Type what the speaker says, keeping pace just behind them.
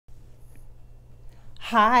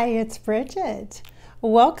Hi, it's Bridgette.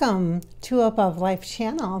 Welcome to Above Life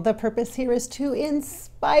channel. The purpose here is to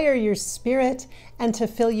inspire your spirit and to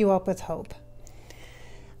fill you up with hope.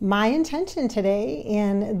 My intention today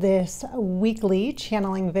in this weekly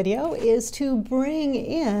channeling video is to bring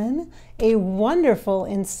in a wonderful,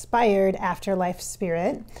 inspired afterlife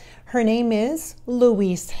spirit. Her name is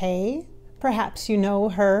Louise Hay. Perhaps you know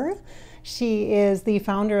her. She is the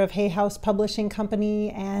founder of Hay House Publishing Company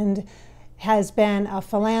and has been a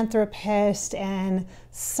philanthropist and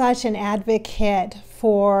such an advocate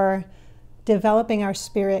for developing our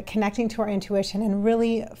spirit, connecting to our intuition, and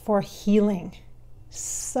really for healing.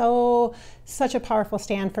 Such a powerful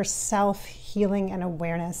stand for self-healing and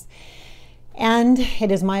awareness. And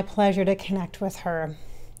it is my pleasure to connect with her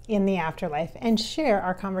in the afterlife and share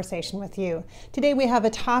our conversation with you. Today we have a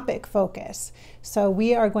topic focus. So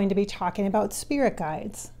we are going to be talking about spirit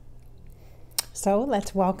guides. So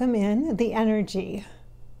let's welcome in the energy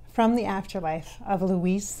from the afterlife of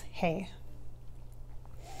Louise Hay.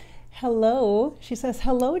 Hello, she says,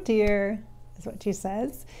 hello dear, is what she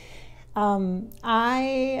says.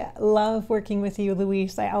 I love working with you,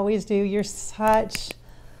 Louise. I always do. You're such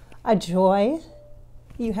a joy.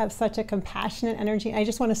 You have such a compassionate energy. I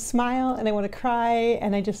just want to smile and I want to cry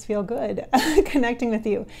and I just feel good connecting with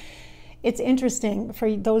you. It's interesting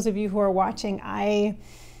for those of you who are watching.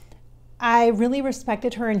 I really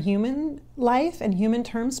respected her in human life and human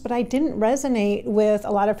terms, but I didn't resonate with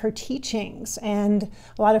a lot of her teachings and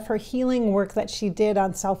a lot of her healing work that she did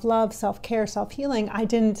on self-love, self-care, self-healing.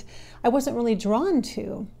 I wasn't really drawn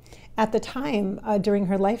to at the time during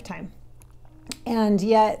her lifetime. And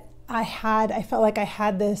yet I felt like I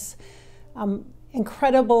had this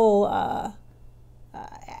incredible,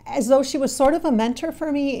 as though she was sort of a mentor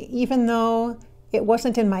for me, even though it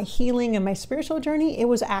wasn't in my healing and my spiritual journey. It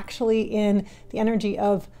was actually in the energy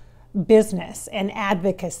of business and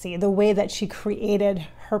advocacy, the way that she created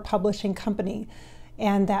her publishing company.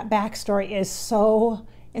 And that backstory is so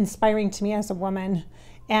inspiring to me as a woman,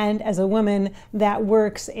 and as a woman that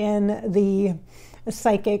works in the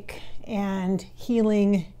psychic and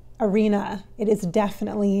healing arena. It is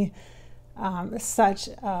definitely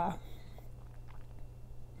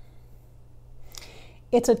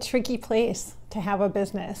it's a tricky place to have a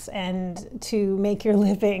business and to make your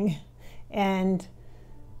living. And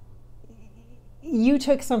you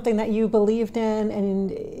took something that you believed in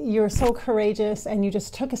and you're so courageous and you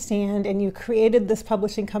just took a stand and you created this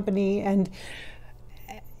publishing company and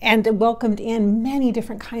welcomed in many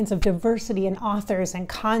different kinds of diversity and authors and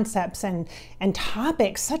concepts and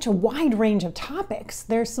topics, such a wide range of topics.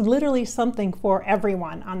 There's literally something for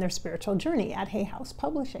everyone on their spiritual journey at Hay House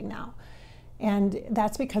Publishing now. And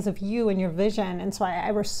that's because of you and your vision. And so I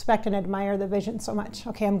respect and admire the vision so much.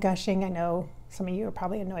 Okay, I'm gushing. I know some of you are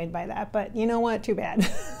probably annoyed by that, but you know what? Too bad.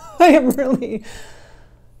 I am really,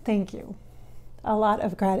 thank you. A lot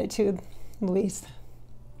of gratitude, Louise.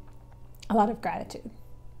 A lot of gratitude.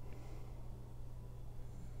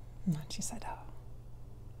 And she said, oh.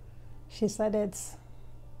 She said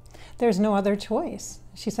there's no other choice.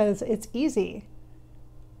 She says it's easy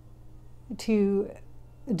to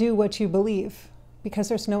do what you believe because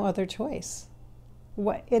there's no other choice.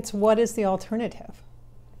 What is the alternative?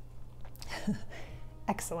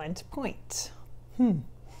 Excellent point.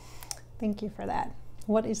 Thank you for that.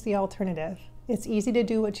 What is the alternative? It's easy to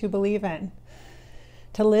do what you believe in,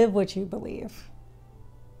 to live what you believe.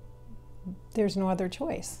 There's no other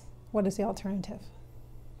choice. What is the alternative?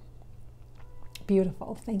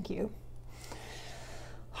 Beautiful. Thank you.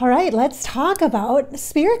 All right, let's talk about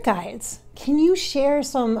spirit guides. Can you share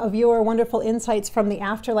some of your wonderful insights from the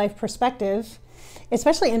afterlife perspective?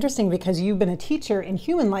 Especially interesting because you've been a teacher in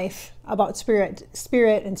human life about spirit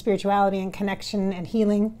and spirituality and connection and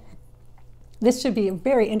healing. This should be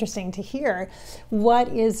very interesting to hear. What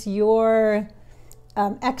is your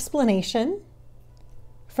explanation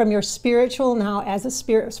from your spiritual, now as a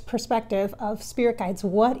spirit perspective, of spirit guides?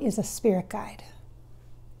 What is a spirit guide?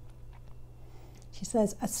 She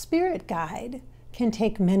says, a spirit guide can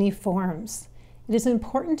take many forms. It is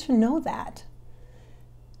important to know that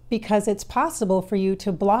because it's possible for you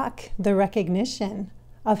to block the recognition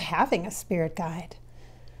of having a spirit guide.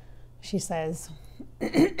 She says,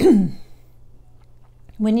 when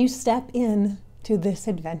you step into this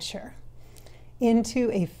adventure,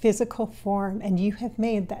 into a physical form, and you have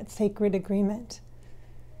made that sacred agreement,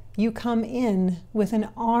 you come in with an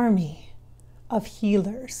army of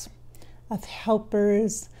healers, of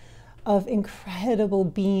helpers, of incredible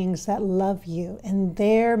beings that love you, and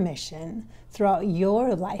their mission throughout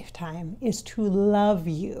your lifetime is to love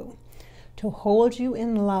you, to hold you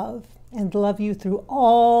in love and love you through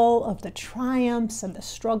all of the triumphs and the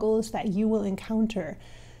struggles that you will encounter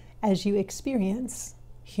as you experience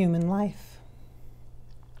human life.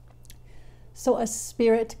 So a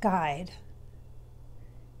spirit guide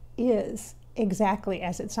is exactly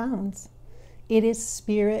as it sounds. It is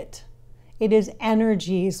spirit. It is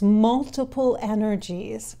energies, multiple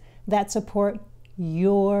energies that support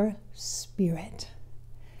your spirit.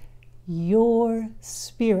 Your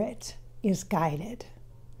spirit is guided.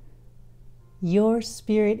 Your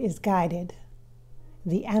spirit is guided.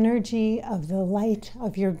 The energy of the light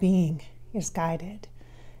of your being is guided.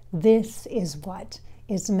 This is what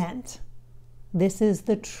is meant. This is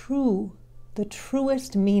the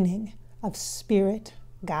truest meaning of spirit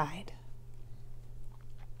guide.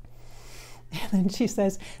 And then she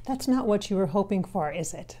says, that's not what you were hoping for,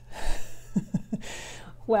 is it?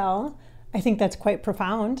 Well, I think that's quite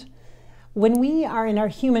profound. When we are in our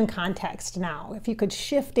human context now, if you could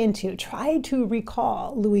shift into, try to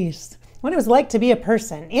recall, Louise, what it was like to be a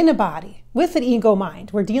person in a body with an ego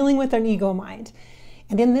mind. We're dealing with an ego mind.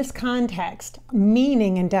 And in this context,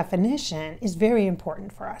 meaning and definition is very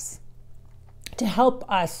important for us to help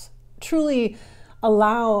us truly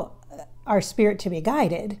allow our spirit to be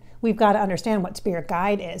guided. We've got to understand what spirit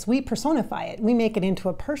guide is. We personify it. We make it into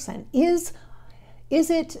a person. Is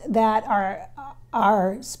it that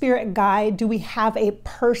our spirit guide, do we have a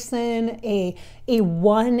person, a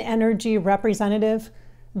one energy representative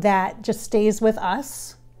that just stays with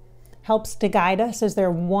us, helps to guide us? Is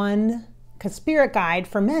there one? Because spirit guide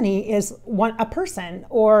for many is a person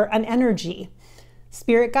or an energy.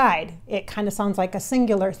 Spirit guide, it kind of sounds like a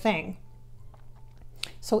singular thing.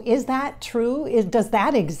 So is that true? Does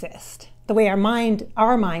that exist? The way our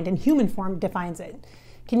mind in human form defines it.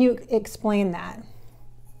 Can you explain that?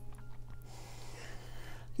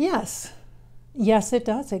 Yes. Yes, it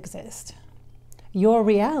does exist. Your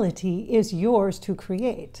reality is yours to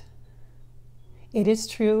create. It is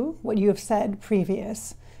true what you have said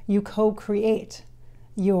previous. You co-create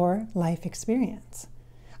your life experience.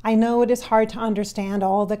 I know it is hard to understand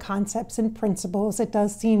all the concepts and principles. It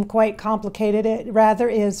does seem quite complicated. It rather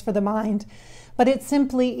is for the mind, but it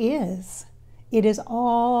simply is. It is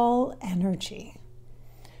all energy.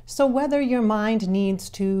 So whether your mind needs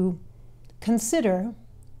to consider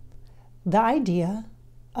the idea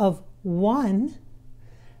of one,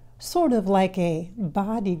 sort of like a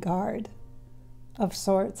bodyguard of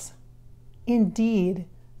sorts, indeed,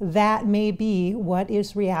 that may be what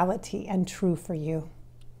is reality and true for you.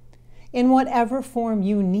 In whatever form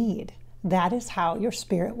you need, that is how your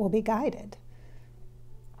spirit will be guided.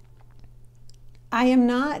 I am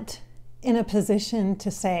not in a position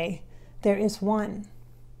to say there is one.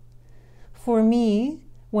 For me,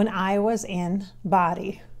 when I was in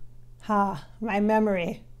body, my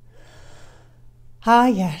memory.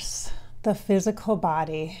 Yes, the physical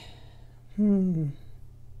body. There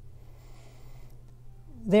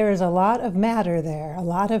is a lot of matter there, a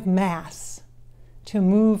lot of mass to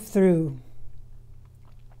move through.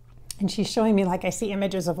 And she's showing me, like, I see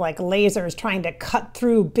images of like lasers trying to cut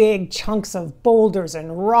through big chunks of boulders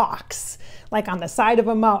and rocks, like on the side of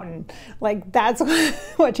a mountain. Like that's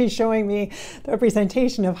what she's showing me, the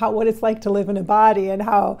representation of what it's like to live in a body and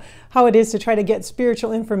how it is to try to get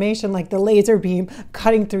spiritual information, like the laser beam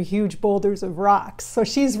cutting through huge boulders of rocks. So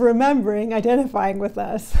she's remembering, identifying with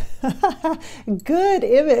us. Good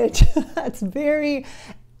image. That's very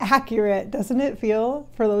accurate, doesn't it feel,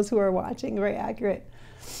 for those who are watching? Very accurate.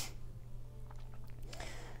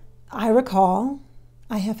 I recall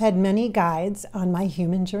I have had many guides on my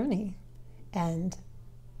human journey, and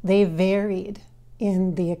they varied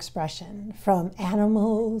in the expression, from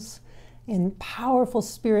animals and powerful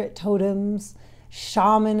spirit totems,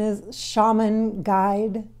 shaman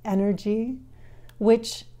guide energy,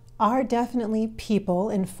 which are definitely people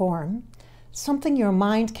in form. Something your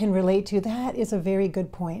mind can relate to. That is a very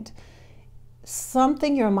good point.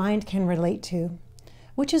 Something your mind can relate to.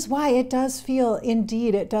 Which is why it does feel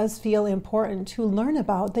important to learn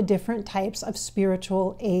about the different types of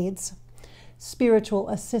spiritual aids, spiritual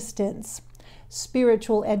assistants,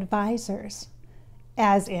 spiritual advisors.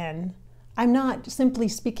 As in, I'm not simply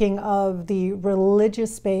speaking of the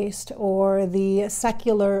religious-based or the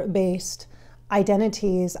secular-based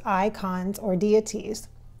identities, icons, or deities.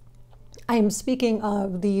 I'm speaking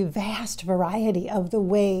of the vast variety of the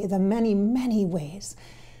many, many ways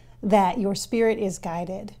that your spirit is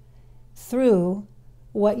guided through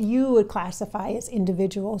what you would classify as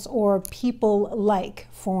individuals or people-like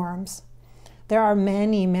forms. There are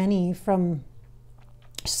many, many, from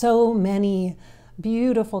so many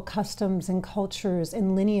beautiful customs and cultures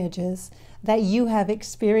and lineages that you have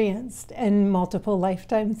experienced in multiple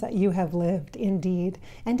lifetimes that you have lived, indeed.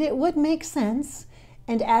 And it would make sense.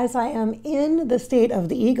 And as I am in the state of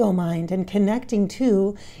the ego mind and connecting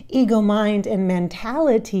to ego mind and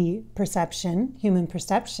mentality perception, human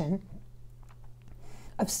perception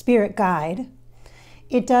of spirit guide,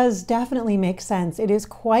 it does definitely make sense. It is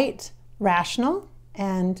quite rational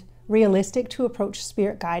and realistic to approach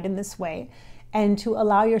spirit guide in this way, and to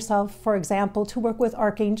allow yourself, for example, to work with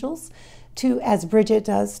archangels, to, as Bridgette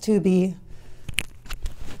does, to be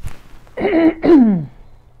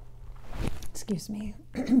excuse me.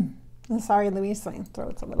 Sorry, Louise, my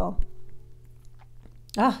throat's a little...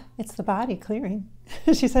 it's the body clearing.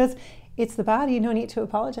 She says, it's the body, no need to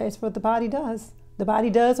apologize for what the body does. The body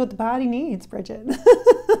does what the body needs, Bridgette.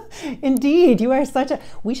 Indeed, you are such a...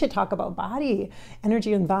 We should talk about body,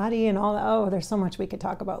 energy and body and all that. Oh, there's so much we could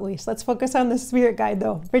talk about, Louise. Let's focus on the spirit guide,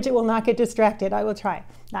 though. Bridgette will not get distracted. I will try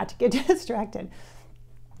not to get distracted.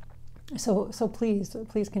 So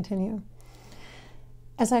please continue.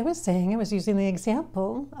 As I was saying, I was using the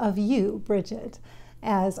example of you, Bridgette,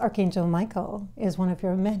 as Archangel Michael is one of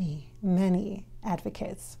your many, many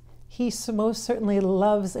advocates. He most certainly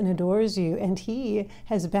loves and adores you, and he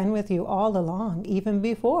has been with you all along, even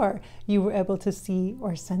before you were able to see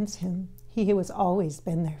or sense him. He has always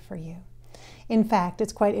been there for you. In fact,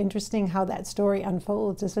 it's quite interesting how that story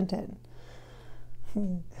unfolds, isn't it?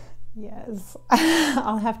 Yes,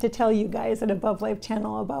 I'll have to tell you guys at Above Life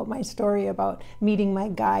channel about my story about meeting my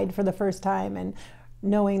guide for the first time and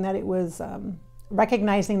knowing that it was,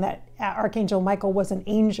 recognizing that Archangel Michael was an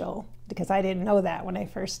angel, because I didn't know that when I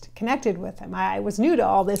first connected with him. I was new to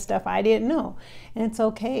all this stuff. I didn't know. And it's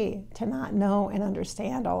okay to not know and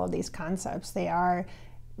understand all of these concepts. They are,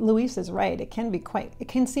 Louise is right, it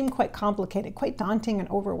can seem quite complicated, quite daunting and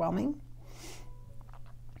overwhelming.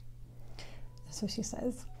 So she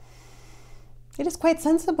says, it is quite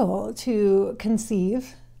sensible to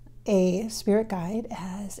conceive a spirit guide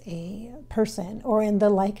as a person or in the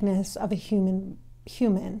likeness of a human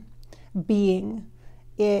being.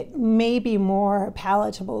 It may be more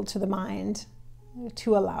palatable to the mind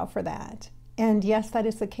to allow for that. And yes, that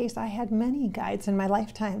is the case. I had many guides in my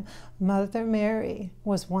lifetime. Mother Mary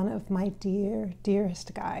was one of my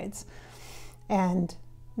dearest guides. And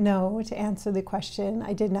no, to answer the question,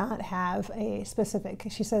 I did not have a specific,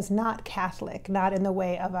 she says, not Catholic, not in the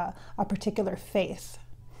way of a particular faith.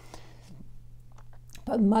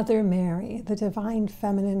 But Mother Mary, the divine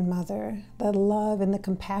feminine mother, the love and the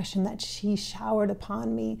compassion that she showered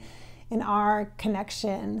upon me in our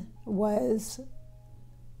connection was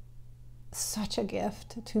such a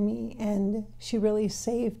gift to me, and she really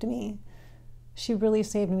saved me. She really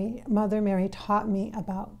saved me. Mother Mary taught me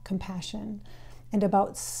about compassion and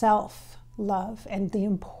about self-love and the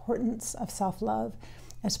importance of self-love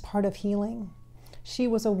as part of healing. She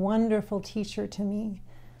was a wonderful teacher to me.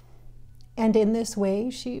 And in this way,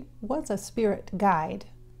 she was a spirit guide,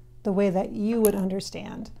 the way that you would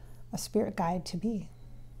understand a spirit guide to be.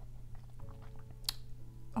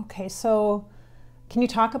 Okay, so can you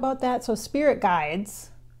talk about that? So spirit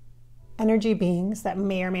guides, energy beings that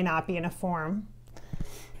may or may not be in a form.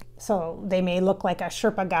 So they may look like a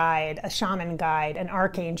Sherpa guide, a shaman guide, an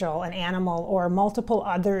archangel, an animal, or multiple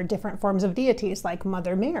other different forms of deities like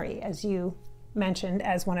Mother Mary, as you mentioned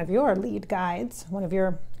as one of your lead guides, one of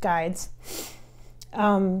your guides.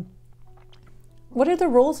 What are the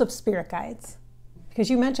roles of spirit guides? Because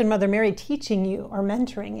you mentioned Mother Mary teaching you or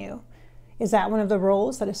mentoring you. Is that one of the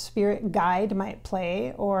roles that a spirit guide might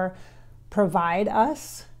play or provide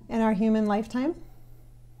us in our human lifetime?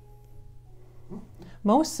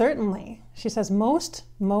 Most certainly. She says most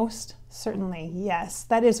certainly, yes.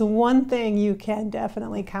 That is one thing you can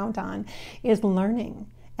definitely count on, is learning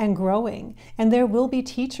and growing. And there will be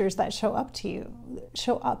teachers that show up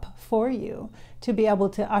for you to be able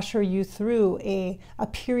to usher you through a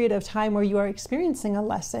period of time where you are experiencing a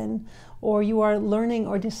lesson, or you are learning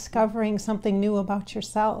or discovering something new about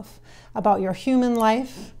yourself, about your human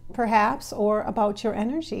life, perhaps, or about your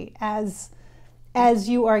energy as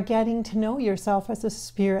you are getting to know yourself as a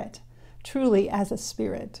spirit, truly as a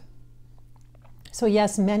spirit. So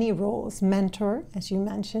yes, many roles: mentor, as you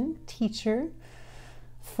mentioned, teacher,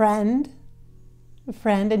 friend,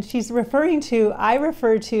 friend, and she's referring to, I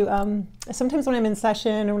refer to, sometimes when I'm in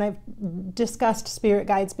session or when I've discussed spirit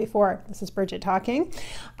guides before, this is Bridgette talking,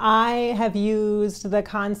 I have used the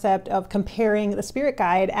concept of comparing the spirit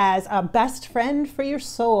guide as a best friend for your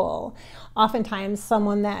soul. Oftentimes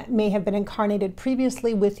someone that may have been incarnated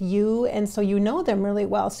previously with you, and so you know them really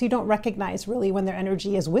well, so you don't recognize really when their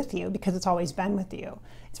energy is with you because it's always been with you.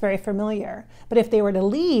 It's very familiar. But if they were to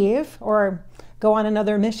leave or go on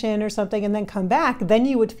another mission or something and then come back, then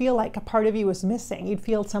you would feel like a part of you was missing. You'd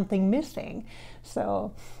feel something missing.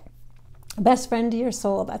 So best friend to your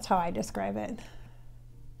soul, that's how I describe it.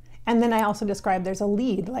 And then I also describe there's a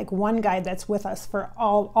lead, like one guide that's with us for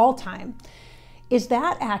all time. Is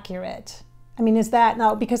that accurate? I mean, is that,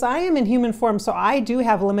 now, because I am in human form, so I do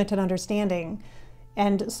have limited understanding.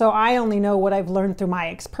 And so I only know what I've learned through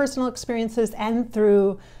my personal experiences and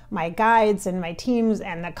through my guides and my teams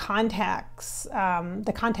and the contacts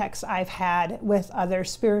I've had with other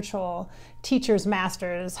spiritual teachers,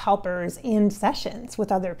 masters, helpers in sessions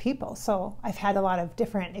with other people. So I've had a lot of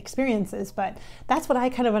different experiences, but that's what I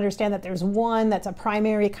kind of understand, that there's one that's a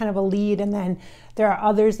primary kind of a lead, and then there are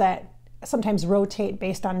others that sometimes rotate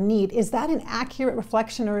based on need. Is that an accurate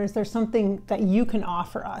reflection, or is there something that you can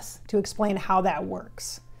offer us to explain how that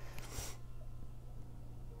works?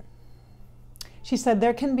 She said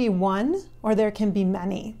there can be one or there can be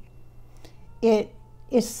many. It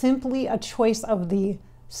is simply a choice of the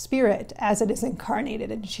spirit as it is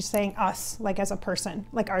incarnated. And she's saying us, like as a person,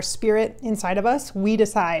 like our spirit inside of us, we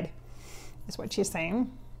decide, is what she's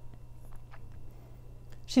saying.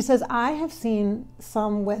 She says, I have seen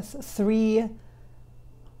some with 3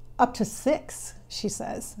 up to 6, she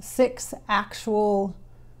says, 6 actual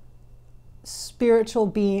spiritual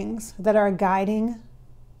beings that are guiding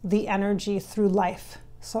the energy through life.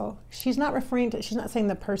 So she's not referring to, she's not saying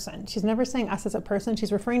the person. She's never saying us as a person.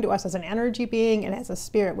 She's referring to us as an energy being and as a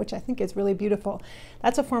spirit, which I think is really beautiful.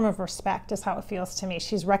 That's a form of respect, is how it feels to me.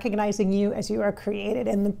 She's recognizing you as you are created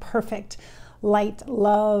in the perfect light,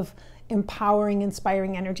 love, empowering,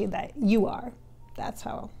 inspiring energy that you are. That's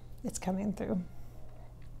how it's coming through.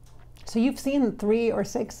 So you've seen 3 or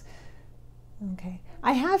 6. Okay.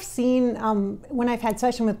 I have seen, when I've had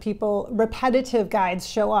session with people, repetitive guides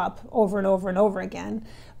show up over and over and over again,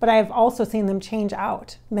 but I've also seen them change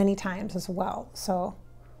out many times as well. So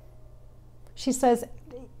she says,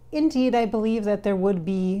 indeed, I believe that there would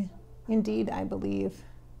be, indeed, I believe.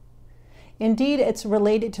 Indeed, it's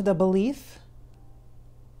related to the belief.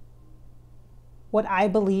 What I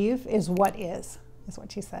believe is what is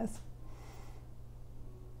what she says.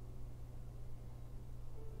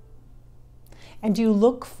 And you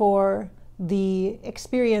look for the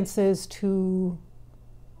experiences to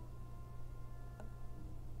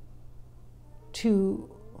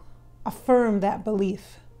affirm that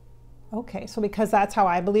belief. Okay, so because that's how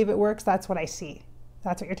I believe it works, that's what I see.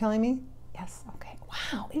 That's what you're telling me? Yes, okay.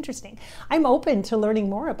 Wow, interesting. I'm open to learning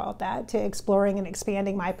more about that, to exploring and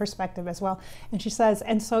expanding my perspective as well. And she says,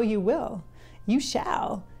 and so you will. You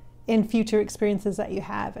shall in future experiences that you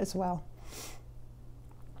have as well.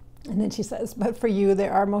 And then she says, but for you,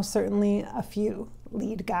 there are most certainly a few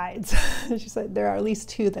lead guides. She said, there are at least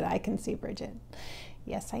 2 that I can see, Bridgette.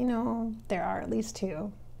 Yes, I know, there are at least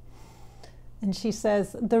 2. And she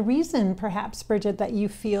says, the reason perhaps, Bridgette, that you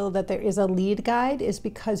feel that there is a lead guide is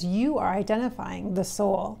because you are identifying the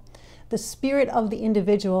soul, the spirit of the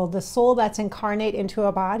individual, the soul that's incarnate into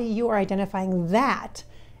a body. You are identifying that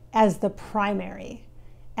as the primary.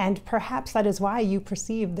 And perhaps that is why you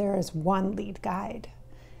perceive there is one lead guide.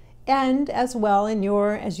 And as well in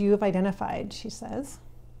your, as you have identified, she says,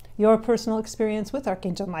 your personal experience with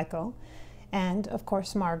Archangel Michael and of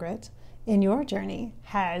course Margaret in your journey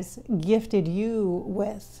has gifted you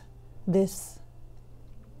with this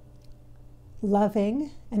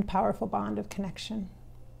loving and powerful bond of connection.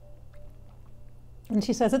 And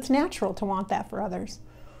she says it's natural to want that for others.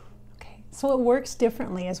 Okay, so it works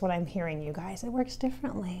differently is what I'm hearing, you guys. It works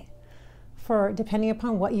differently for depending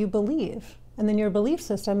upon what you believe. And then your belief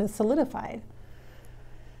system is solidified.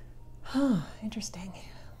 Interesting.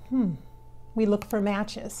 We look for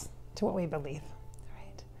matches to what we believe.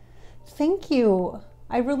 Right. Thank you.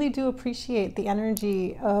 I really do appreciate the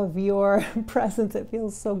energy of your presence. It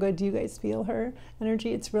feels so good. Do you guys feel her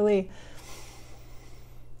energy? It's really,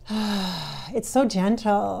 it's so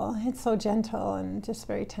gentle. It's so gentle and just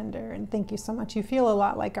very tender. And thank you so much. You feel a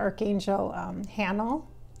lot like Archangel Hannel.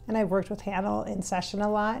 And I've worked with Hannel in session a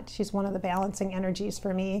lot. She's one of the balancing energies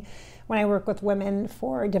for me when I work with women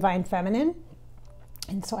for Divine Feminine.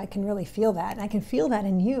 And so I can really feel that. And I can feel that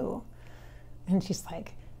in you. And she's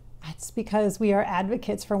like, that's because we are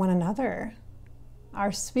advocates for one another.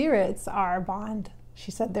 Our spirits are a bond.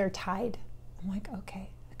 She said they're tied. I'm like, okay,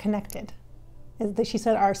 connected. She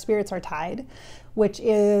said our spirits are tied, which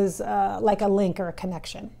is like a link or a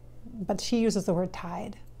connection. But she uses the word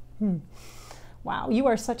tied. Wow, you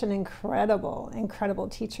are such an incredible, incredible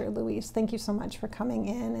teacher, Louise. Thank you so much for coming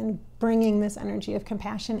in and bringing this energy of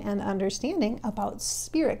compassion and understanding about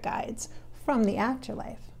spirit guides from the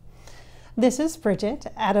afterlife. This is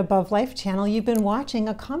Bridgette at Above Life Channel. You've been watching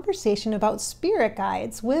a conversation about spirit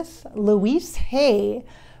guides with Louise Hay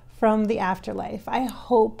from the afterlife. I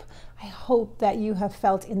hope that you have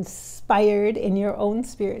felt inspired in your own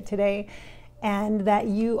spirit today, and that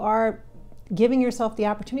you are giving yourself the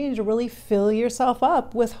opportunity to really fill yourself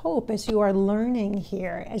up with hope as you are learning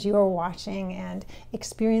here, as you are watching and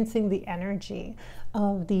experiencing the energy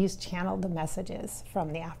of these channeled messages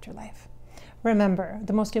from the afterlife. Remember,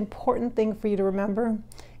 the most important thing for you to remember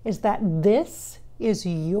is that this is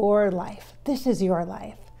your life. This is your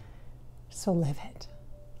life. So live it.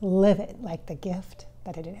 Live it like the gift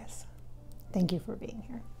that it is. Thank you for being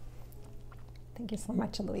here. Thank you so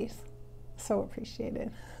much, Louise. So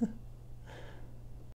appreciated.